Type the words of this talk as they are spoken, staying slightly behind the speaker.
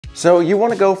So you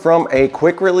want to go from a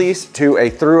quick release to a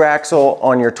through axle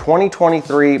on your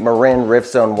 2023 Marin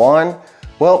Rift Zone 1.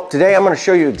 Well, today I'm going to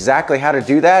show you exactly how to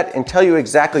do that and tell you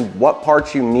exactly what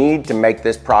parts you need to make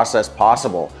this process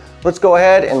possible. Let's go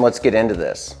ahead and let's get into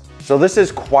this. So this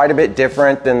is quite a bit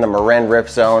different than the Marin Rift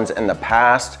Zones in the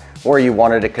past where you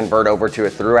wanted to convert over to a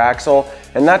through axle,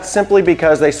 and that's simply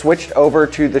because they switched over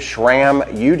to the SRAM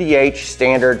UDH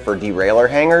standard for derailleur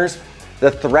hangers. The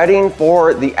threading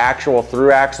for the actual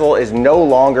through axle is no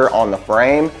longer on the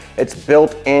frame, it's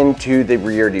built into the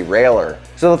rear derailleur.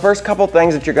 So the first couple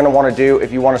things that you're going to want to do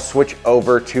if you want to switch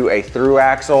over to a through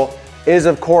axle is,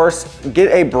 of course,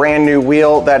 get a brand new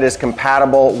wheel that is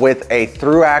compatible with a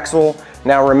through axle.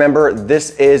 Now remember,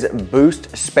 this is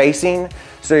boost spacing,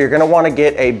 so you're going to want to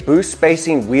get a boost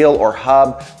spacing wheel or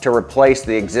hub to replace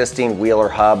the existing wheel or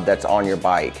hub that's on your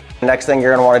bike. The next thing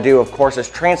you're going to want to do, of course, is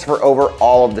transfer over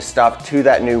all of the stuff to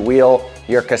that new wheel,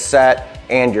 your cassette,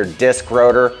 and your disc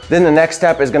rotor. Then the next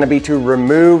step is going to be to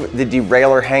remove the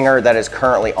derailleur hanger that is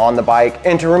currently on the bike.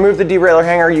 And to remove the derailleur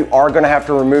hanger, you are going to have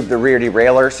to remove the rear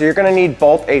derailleur. So you're going to need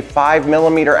both a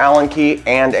 5mm Allen key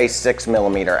and a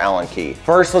 6mm Allen key.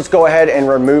 First, let's go ahead and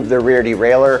remove the rear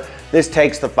derailleur. This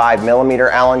takes the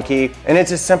 5mm Allen key, and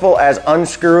it's as simple as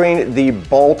unscrewing the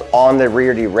bolt on the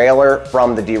rear derailleur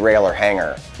from the derailleur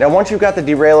hanger. Now, once you've got the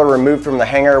derailleur removed from the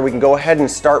hanger, we can go ahead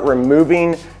and start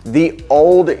removing the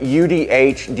old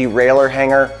UDH derailleur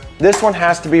hanger. This one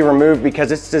has to be removed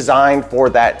because it's designed for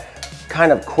that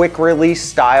kind of quick release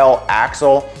style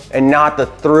axle and not the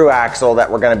through axle that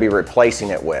we're going to be replacing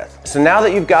it with. So now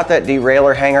that you've got that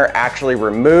derailleur hanger actually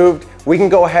removed, we can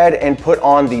go ahead and put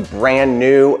on the brand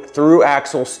new through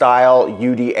axle style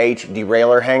UDH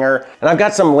derailleur hanger. And I've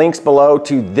got some links below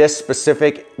to this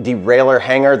specific derailleur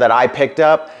hanger that I picked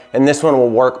up, and this one will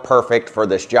work perfect for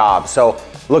this job. So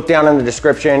look down in the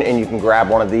description and you can grab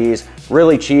one of these.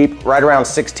 Really cheap, right around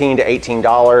 $16 to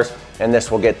 $18. And this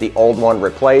will get the old one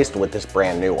replaced with this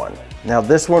brand new one. Now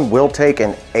this one will take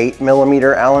an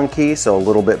 8mm Allen key, so a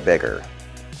little bit bigger.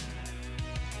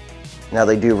 Now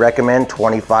they do recommend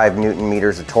 25 Newton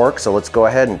meters of torque, so let's go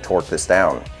ahead and torque this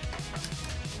down.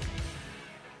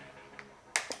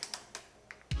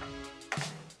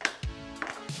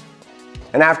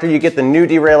 And after you get the new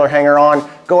derailleur hanger on,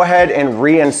 go ahead and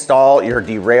reinstall your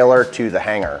derailleur to the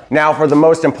hanger. Now for the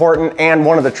most important and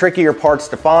one of the trickier parts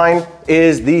to find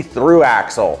is the through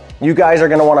axle. You guys are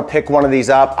gonna wanna pick one of these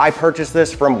up. I purchased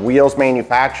this from Wheels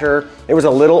Manufacturer. It was a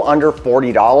little under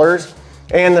 $40.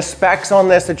 And the specs on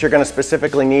this that you're gonna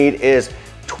specifically need is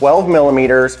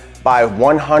 12mm by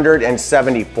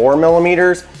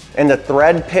 174mm, and the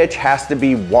thread pitch has to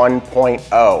be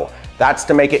 1.0. That's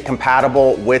to make it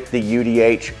compatible with the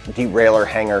UDH derailleur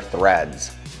hanger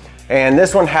threads. And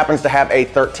this one happens to have a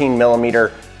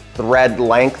 13mm thread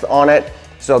length on it,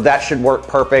 so that should work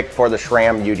perfect for the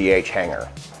SRAM UDH hanger.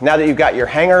 Now that you've got your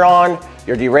hanger on,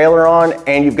 your derailleur on,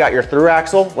 and you've got your through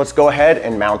axle, let's go ahead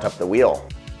and mount up the wheel.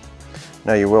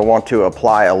 Now you will want to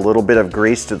apply a little bit of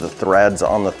grease to the threads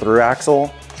on the through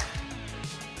axle.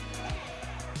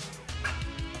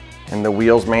 And the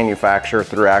Wheels Manufacturer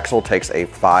through axle takes a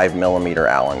 5mm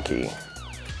Allen key.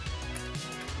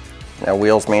 Now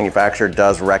Wheels Manufacturer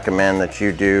does recommend that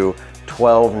you do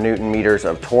 12 Newton meters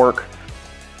of torque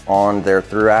on their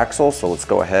through axle, so let's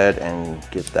go ahead and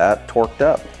get that torqued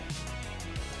up.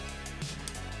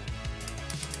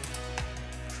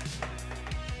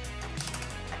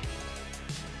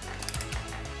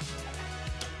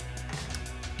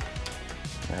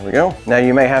 There we go. Now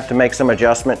you may have to make some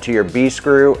adjustment to your B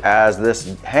screw as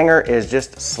this hanger is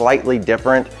just slightly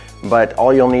different, but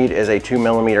all you'll need is a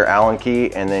 2mm Allen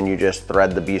key, and then you just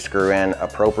thread the B screw in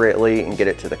appropriately and get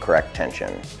it to the correct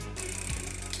tension.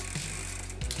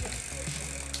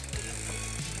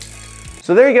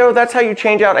 So there you go, that's how you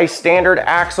change out a standard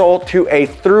axle to a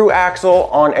through axle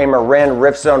on a Marin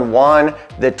Rift Zone 1,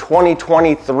 the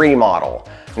 2023 model.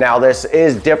 Now this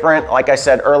is different, like I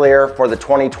said earlier, for the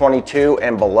 2022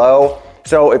 and below.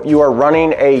 So if you are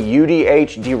running a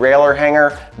UDH derailleur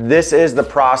hanger, this is the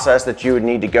process that you would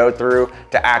need to go through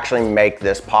to actually make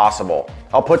this possible.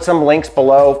 I'll put some links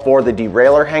below for the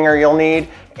derailleur hanger you'll need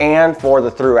and for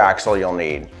the through axle you'll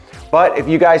need. But if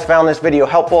you guys found this video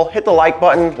helpful, hit the like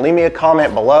button, leave me a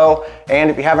comment below,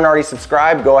 and if you haven't already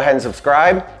subscribed, go ahead and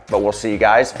subscribe, but we'll see you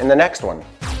guys in the next one.